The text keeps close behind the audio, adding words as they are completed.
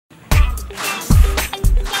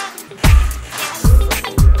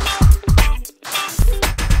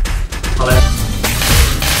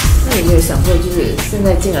想过，就是现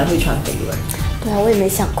在竟然会传绯闻？对啊，我也没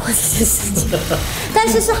想过这件事情，但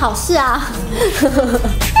是是好事啊，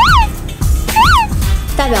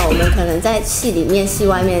代表我们可能在戏里面、戏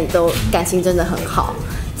外面都感情真的很好，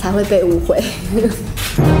才会被误会。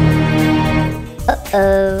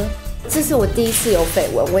这是我第一次有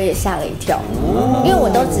绯闻，我也吓了一跳，因为我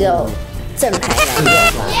都只有正牌男友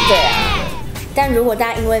嘛，对啊。但如果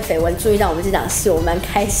大家因为绯闻注意到我们这档戏，我蛮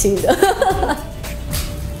开心的。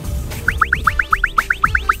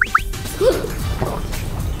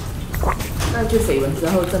那就绯闻之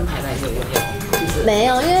后，正牌男友有没有？就是没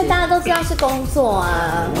有，因为大家都知道是工作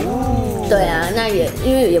啊。对啊，那也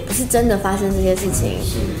因为也不是真的发生这些事情。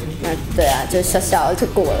那对啊，就笑笑就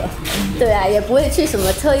过了。对啊，也不会去什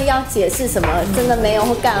么特意要解释什么，真的没有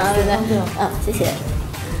或干嘛，对不对？谢谢。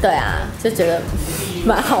对啊，就觉得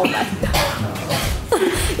蛮好玩的。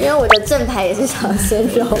因为我的正牌也是小鲜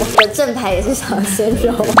肉，我的正牌也是小鲜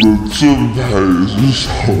肉，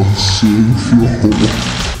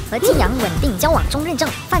和金阳稳定交往中认证，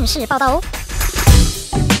范式报道哦。